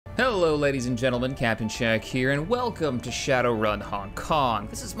Hello ladies and gentlemen, Captain Shaq here, and welcome to Shadowrun Hong Kong.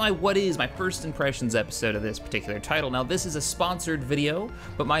 This is my first impressions episode of this particular title. Now this is a sponsored video,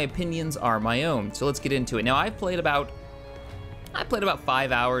 but my opinions are my own, so let's get into it. Now I've played about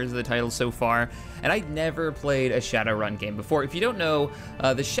 5 hours of the title so far, and I'd never played a Shadowrun game before. If you don't know,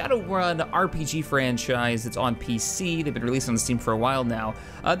 the Shadowrun RPG franchise, it's on PC, they've been released on Steam for a while now.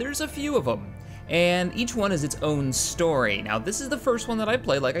 There's a few of them, and each one has its own story. Now this is the first one that I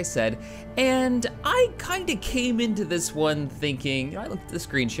played, like I said, and I kind of came into this one thinking, I looked at the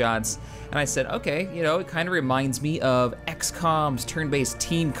screenshots, and I said, okay, it kind of reminds me of XCOM's turn-based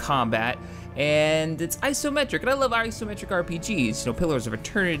team combat, and it's isometric, and I love isometric RPGs, Pillars of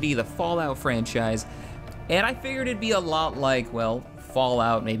Eternity, the Fallout franchise, and I figured it'd be a lot like, well,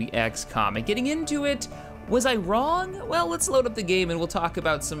 Fallout, maybe XCOM. And getting into it, was I wrong? Well, let's load up the game and we'll talk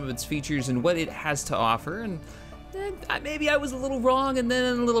about some of its features and what it has to offer, and maybe I was a little wrong and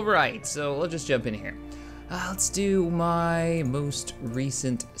then a little right, so let's just jump in here. Let's do my most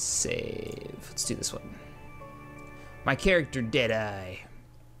recent save. Let's do this one. My character, Deadeye.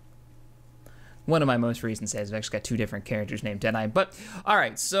 One of my most recent saves. I've actually got two different characters named Deadeye. But,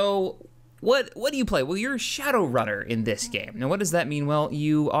 alright, so what do you play? Well, you're a Shadowrunner in this game. Now, what does that mean? Well,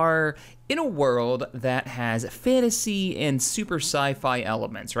 you are in a world that has fantasy and super sci-fi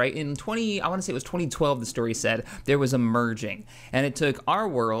elements, right? I want to say it was 2012, the story said, there was a merging. And it took our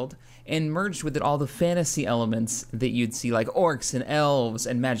world and merged with it all the fantasy elements that you'd see, like orcs and elves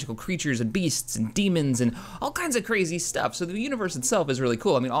and magical creatures and beasts and demons and all kinds of crazy stuff. So the universe itself is really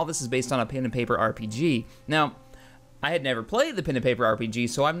cool. I mean, all this is based on a pen and paper RPG. Now, I had never played the pen and paper RPG,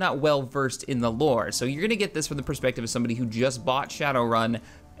 so I'm not well versed in the lore. So you're gonna get this from the perspective of somebody who just bought Shadowrun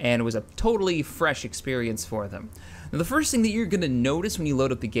and it was a totally fresh experience for them. Now, the first thing that you're gonna notice when you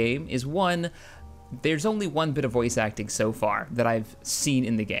load up the game is there's only one bit of voice acting so far that I've seen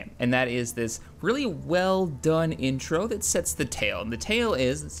in the game, and that is this really well done intro that sets the tale. And the tale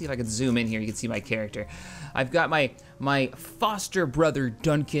is, let's see if I can zoom in here, you can see my character. I've got my foster brother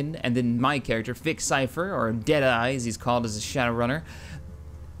Duncan, and then my character, Vic Cypher, or Deadeye as he's called as a Shadowrunner.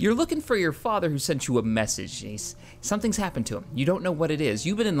 You're looking for your father who sent you a message. Something's happened to him. You don't know what it is.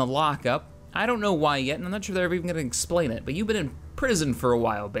 You've been in the lockup. I don't know why yet, and I'm not sure they're ever even gonna explain it, but you've been in prison for a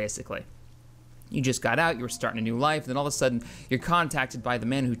while, basically. You just got out, you were starting a new life, and then all of a sudden, you're contacted by the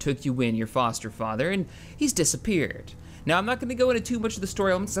man who took you in, your foster father, and he's disappeared. Now, I'm not gonna go into too much of the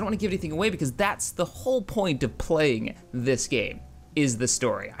story elements, I don't wanna give anything away, because that's the whole point of playing this game, is the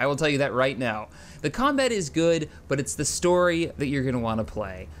story. I will tell you that right now. The combat is good, but it's the story that you're gonna wanna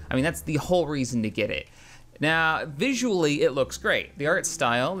play. I mean, that's the whole reason to get it. Now, visually, it looks great. The art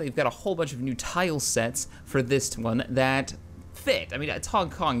style, they've got a whole bunch of new tile sets for this one that fit. I mean, it's Hong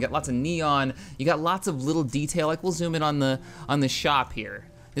Kong, you got lots of neon, you got lots of little detail, like we'll zoom in on the shop here.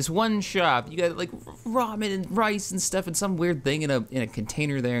 This one shop, you got like ramen and rice and stuff and some weird thing in a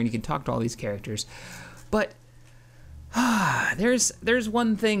container there, and you can talk to all these characters. But there's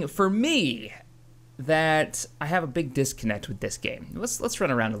one thing for me that I have a big disconnect with this game. Let's run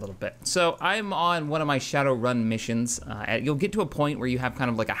around a little bit. So I'm on one of my Shadowrun missions. You'll get to a point where you have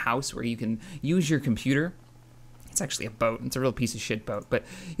kind of like a house where you can use your computer. It's actually a boat. It's a real piece of shit boat. But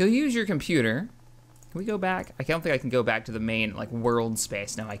you'll use your computer. Can we go back? I don't think I can go back to the main world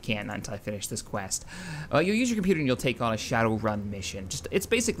space. No, I can't, not until I finish this quest. You'll use your computer and you'll take on a Shadowrun mission. It's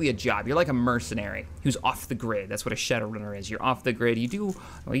basically a job. You're like a mercenary who's off the grid. That's what a Shadowrunner is. You're off the grid. You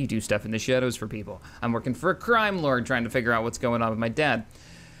do stuff in the shadows for people. I'm working for a crime lord trying to figure out what's going on with my dad.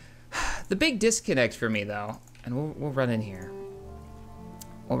 The big disconnect for me, though, and we'll run in here.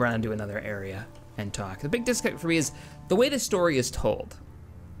 We'll run into another area and talk. The big disconnect for me is the way the story is told,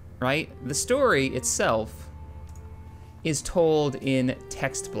 right? The story itself is told in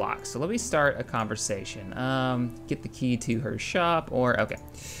text blocks. So let me start a conversation. Get the key to her shop, okay.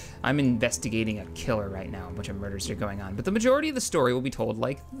 I'm investigating a killer right now, a bunch of murders are going on, but the majority of the story will be told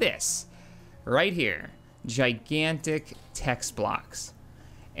like this, right here, gigantic text blocks.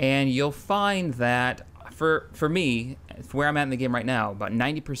 And you'll find that for me, where I'm at in the game right now, about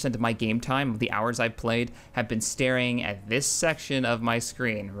 90% of my game time, of the hours I've played, have been staring at this section of my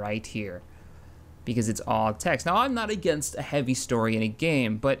screen right here, because it's all text. Now, I'm not against a heavy story in a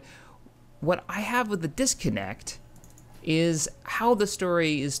game, but what I have with the disconnect is how the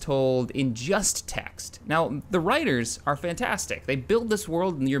story is told in just text. Now, the writers are fantastic. They build this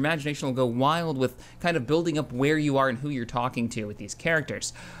world and your imagination will go wild with kind of building up where you are and who you're talking to with these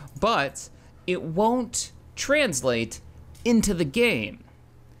characters. But it won't translate into the game.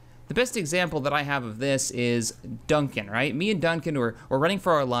 The best example that I have of this is Duncan, right? Me and Duncan, we're running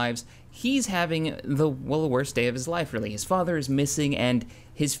for our lives, he's having the worst day of his life, really. His father is missing, and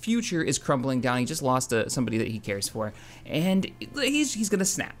his future is crumbling down. He just lost somebody that he cares for, and he's gonna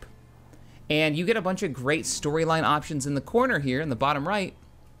snap. And you get a bunch of great storyline options in the corner here in the bottom right,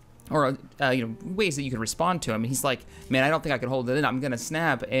 or ways that you can respond to him. And he's like, man, I don't think I can hold it in. I'm gonna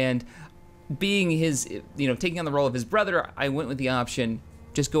snap. And being his, taking on the role of his brother, I went with the option,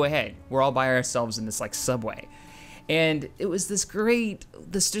 just go ahead. We're all by ourselves in this like subway. And it was this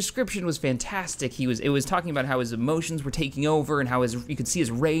description was fantastic. It was talking about how his emotions were taking over and how you could see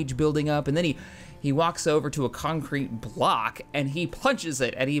his rage building up. And then he walks over to a concrete block and he punches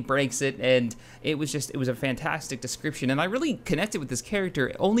it and he breaks it. And it was a fantastic description. And I really connected with this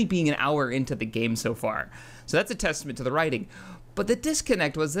character only being an hour into the game so far. So that's a testament to the writing. But the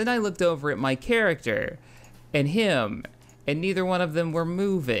disconnect was then I looked over at my character and him, and neither one of them were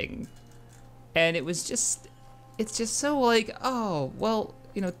moving. And it's just so like, oh, well,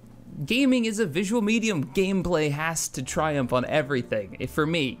 gaming is a visual medium. Gameplay has to triumph on everything for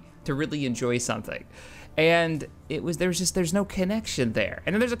me to really enjoy something. And there's no connection there.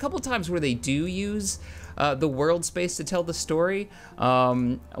 And then there's a couple times where they do use the world space to tell the story.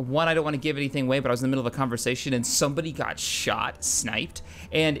 One, I don't want to give anything away, but I was in the middle of a conversation and somebody got sniped,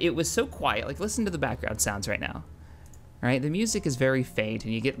 and it was so quiet. Like, listen to the background sounds right now. All right, the music is very faint,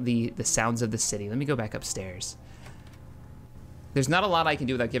 and you get the sounds of the city. Let me go back upstairs. There's not a lot I can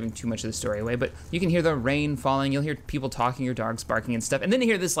do without giving too much of the story away, but you can hear the rain falling, you'll hear people talking, your dogs barking and stuff, and then you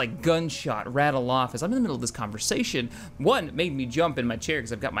hear this like gunshot rattle off as I'm in the middle of this conversation. One, it made me jump in my chair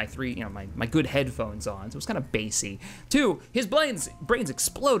because I've got my my good headphones on, so it was kind of bassy. Two, his brains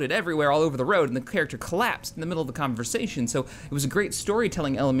exploded everywhere all over the road, and the character collapsed in the middle of the conversation, so it was a great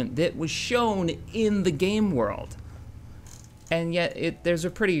storytelling element that was shown in the game world. And yet, there's a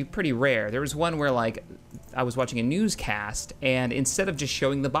pretty rare. There was one where like I was watching a newscast, and instead of just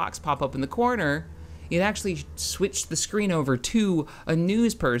showing the box pop up in the corner, it actually switched the screen over to a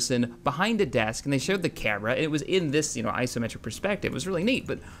news person behind a desk, and they showed the camera. And it was in this isometric perspective. It was really neat.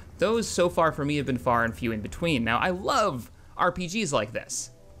 But those so far for me have been far and few in between. Now I love RPGs like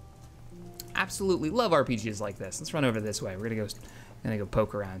this. Absolutely love RPGs like this. Let's run over this way. We're gonna go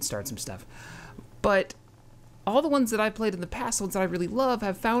poke around, start some stuff. But all the ones that I played in the past, the ones that I really love,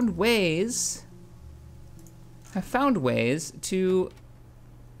 have found ways to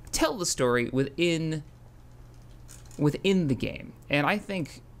tell the story within the game. And I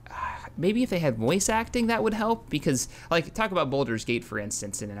think maybe if they had voice acting, that would help, because like talk about Baldur's Gate, for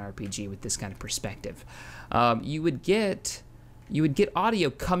instance, in an RPG with this kind of perspective. You would get audio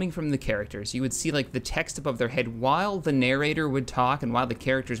coming from the characters. You would see like the text above their head while the narrator would talk and while the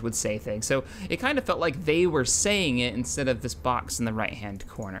characters would say things. So it kind of felt like they were saying it instead of this box in the right-hand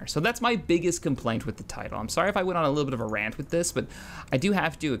corner. So that's my biggest complaint with the title. I'm sorry if I went on a little bit of a rant with this, but I do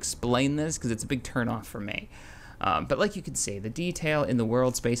have to explain this because it's a big turnoff for me. But like you can see, the detail in the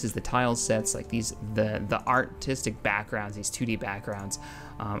world spaces, the tile sets, like the artistic backgrounds, these 2D backgrounds,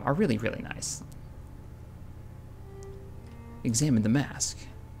 are really, really nice. Examine the mask.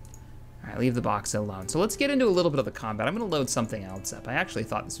 All right, leave the box alone. So let's get into a little bit of the combat. I'm gonna load something else up. I actually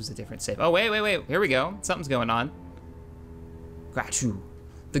thought this was a different save. Oh, wait, here we go. Something's going on. Grachu.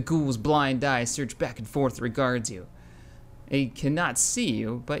 The ghoul's blind eye search back and forth regards you. It cannot see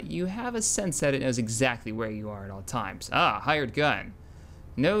you, but you have a sense that it knows exactly where you are at all times. Ah, hired gun.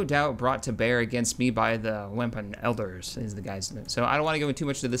 No doubt brought to bear against me by the Wempen elders, is the guy's name. So I don't want to go into too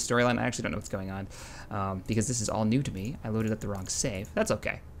much to this storyline. I actually don't know what's going on, because this is all new to me. I loaded up the wrong save. That's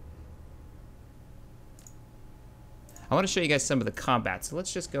okay. I want to show you guys some of the combat. So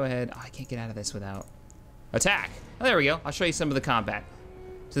let's just go ahead. Oh, I can't get out of this without attack. Oh, there we go. I'll show you some of the combat.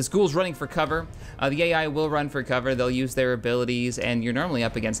 So this ghoul's running for cover. The AI will run for cover. They'll use their abilities, and you're normally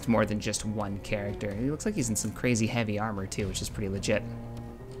up against more than just one character. He looks like he's in some crazy heavy armor too, which is pretty legit.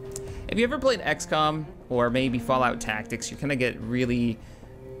 If you ever played XCOM or maybe Fallout Tactics, you're gonna get really,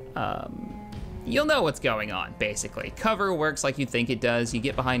 you'll know what's going on, basically. Cover works like you think it does. You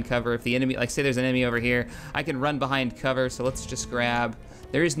get behind cover. If the enemy, like say there's an enemy over here, I can run behind cover, so let's just grab,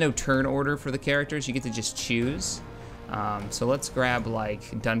 there is no turn order for the characters, you get to just choose. So let's grab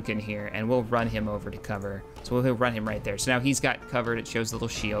like Duncan here, and we'll run him over to cover. So we'll run him right there. So now he's got covered, it shows the little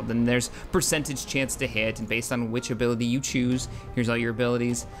shield. Then there's percentage chance to hit, and based on which ability you choose, here's all your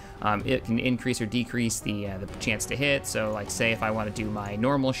abilities. It can increase or decrease the chance to hit. So like say if I want to do my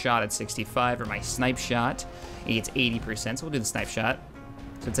normal shot at 65 or my snipe shot, it's 80%, so we'll do the snipe shot.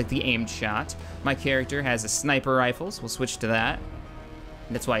 So it's like the aimed shot. My character has a sniper rifle, so we'll switch to that.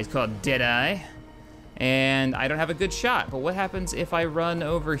 That's why he's called Deadeye. And I don't have a good shot, but what happens if I run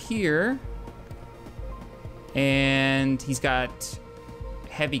over here and he's got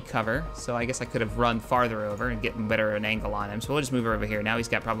heavy cover, so I guess I could have run farther over and get better an angle on him. So we'll just move over here. Now he's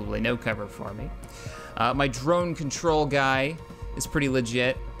got probably no cover for me. My drone control guy is pretty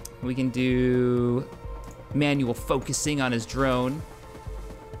legit. We can do manual focusing on his drone.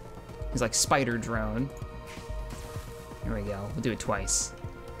 He's like spider drone. There we go. We'll do it twice.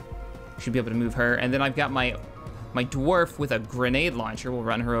 Should be able to move her. And then I've got my dwarf with a grenade launcher. We'll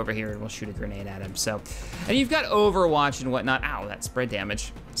run her over here and we'll shoot a grenade at him. So, and you've got Overwatch and whatnot. Ow, that spread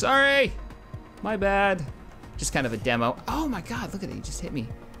damage. Sorry, my bad. Just kind of a demo. Oh my God, look at it, he just hit me.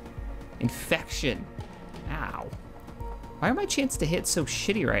 Infection, ow. Why are my chances to hit so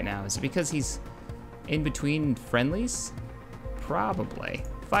shitty right now? Is it because he's in between friendlies? Probably.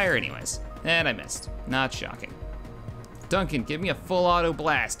 Fire anyways, and I missed, not shocking. Duncan, give me a full auto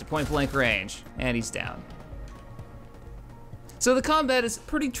blast to point blank range, and he's down. So the combat is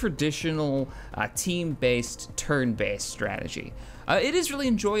pretty traditional team-based, turn-based strategy. It is really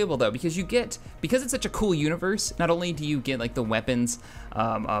enjoyable though, because because it's such a cool universe, not only do you get like the weapons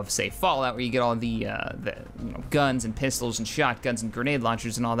of say Fallout, where you get all the guns and pistols and shotguns and grenade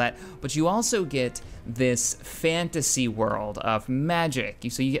launchers and all that, but you also get this fantasy world of magic.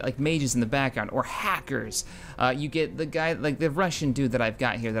 So you get like mages in the background or hackers. You get the guy, like the Russian dude that I've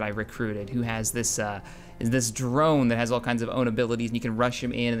got here that I recruited, who has this drone that has all kinds of own abilities, and you can rush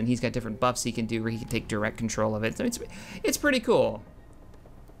him in, and then he's got different buffs he can do where he can take direct control of it. So it's pretty cool.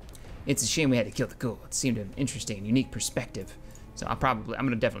 It's a shame we had to kill the ghoul. It seemed an interesting and unique perspective. So I'm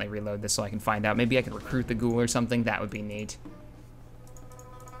gonna definitely reload this so I can find out. Maybe I can recruit the ghoul or something. That would be neat.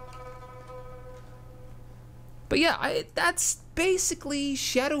 But yeah, that's basically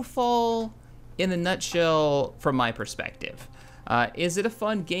Shadowfall in a nutshell from my perspective. Is it a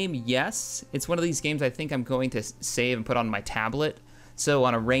fun game? Yes. It's one of these games I think I'm going to save and put on my tablet. So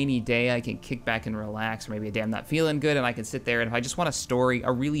on a rainy day, I can kick back and relax, or maybe a day I'm not feeling good, and I can sit there, and if I just want a story,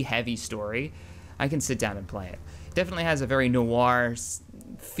 a really heavy story, I can sit down and play it. It definitely has a very noir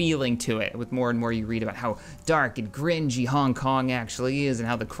feeling to it, with more and more you read about how dark and gringy Hong Kong actually is, and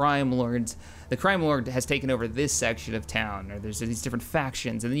how the crime lord has taken over this section of town, or there's these different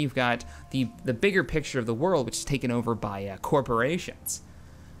factions, and then you've got the bigger picture of the world, which is taken over by corporations,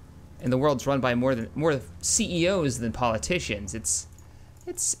 and the world's run by more CEOs than politicians. It's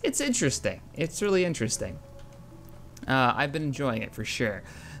interesting. It's really interesting. I've been enjoying it for sure.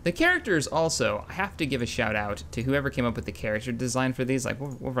 The characters also, I have to give a shout out to whoever came up with the character design for these. Like,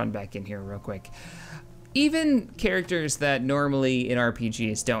 we'll run back in here real quick. Even characters that normally in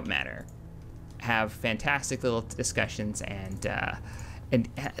RPGs don't matter have fantastic little discussions, and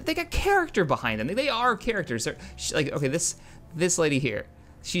they got character behind them. They are characters. They're, like, okay, this lady here,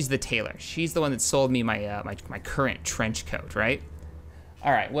 she's the tailor. She's the one that sold me my my current trench coat, right?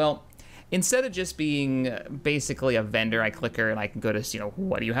 All right, well, instead of just being basically a vendor, I click her and I can go to,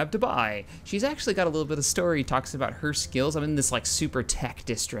 what do you have to buy? She's actually got a little bit of story, talks about her skills. I'm in this like super tech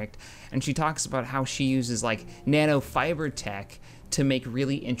district, and she talks about how she uses like nanofiber tech to make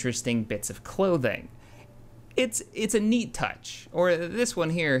really interesting bits of clothing. It's a neat touch. Or this one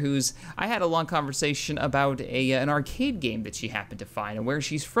here, I had a long conversation about an arcade game that she happened to find and where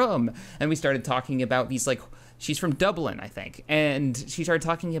she's from, and we started talking about these like, she's from Dublin, I think, and she started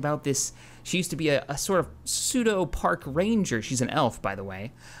talking about this. She used to be a sort of pseudo park ranger. She's an elf, by the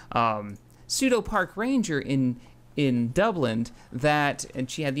way. Pseudo park ranger in Dublin.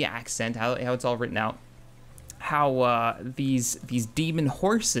 And she had the accent, how it's all written out. How these demon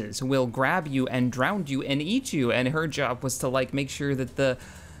horses will grab you and drown you and eat you, and her job was to like make sure that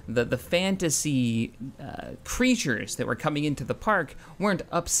the fantasy creatures that were coming into the park weren't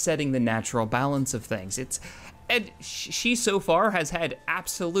upsetting the natural balance of things. And she so far has had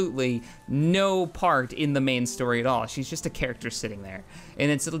absolutely no part in the main story at all. She's just a character sitting there.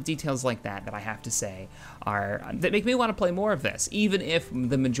 And it's little details like that I have to say that make me want to play more of this, even if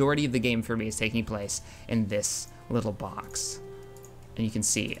the majority of the game for me is taking place in this little box. And you can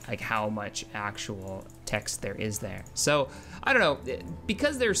see like how much actual text there is there. So I don't know,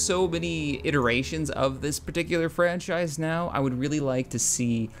 because there's so many iterations of this particular franchise now, I would really like to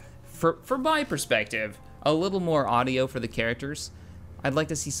see, from my perspective, a little more audio for the characters. I'd like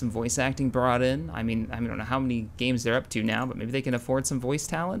to see some voice acting brought in. I mean, I don't know how many games they're up to now, but maybe they can afford some voice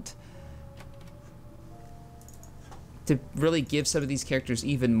talent to really give some of these characters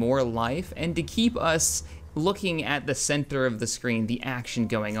even more life, and to keep us looking at the center of the screen, the action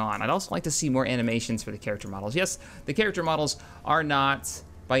going on. I'd also like to see more animations for the character models. Yes, the character models are not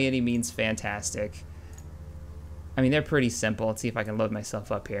by any means fantastic. I mean, they're pretty simple. Let's see if I can load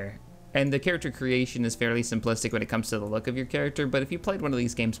myself up here. And the character creation is fairly simplistic when it comes to the look of your character, but if you played one of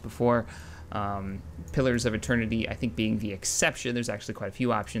these games before, Pillars of Eternity, I think, being the exception, there's actually quite a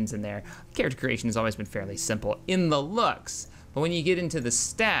few options in there. Character creation has always been fairly simple in the looks, but when you get into the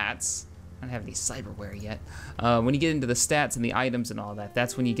stats, I don't have any cyberware yet, when you get into the stats and the items and all that,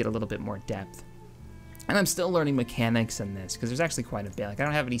 that's when you get a little bit more depth. And I'm still learning mechanics in this, because there's actually quite a bit. Like, I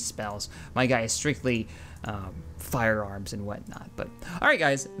don't have any spells. My guy is strictly firearms and whatnot. But, all right,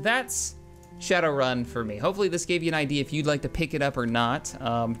 guys, that's Shadowrun for me. Hopefully this gave you an idea if you'd like to pick it up or not.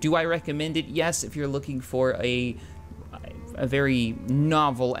 Do I recommend it? Yes, if you're looking for a very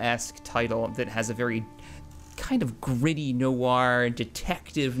novel-esque title that has a very kind of gritty noir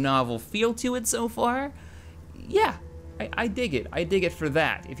detective novel feel to it so far. Yeah, I dig it. I dig it for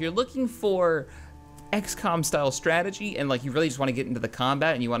that. If you're looking for XCOM style strategy and like you really just want to get into the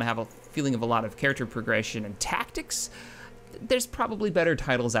combat and you want to have a feeling of a lot of character progression and tactics, there's probably better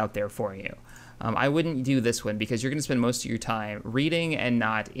titles out there for you. I wouldn't do this one because you're going to spend most of your time reading and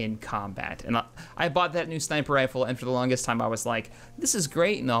not in combat. And I bought that new sniper rifle, and for the longest time I was like, this is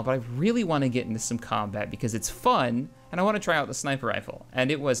great and all, but I really want to get into some combat because it's fun and I want to try out the sniper rifle.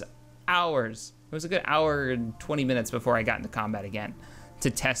 And it was hours. It was a good hour and 20 minutes before I got into combat again to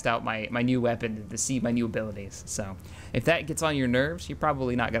test out my new weapon and to see my new abilities. So if that gets on your nerves, you're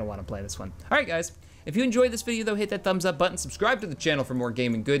probably not going to want to play this one. All right, guys. If you enjoyed this video, though, hit that thumbs up button, subscribe to the channel for more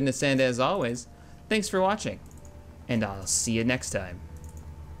gaming goodness, and as always, thanks for watching, and I'll see you next time.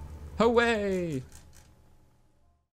 Hooray!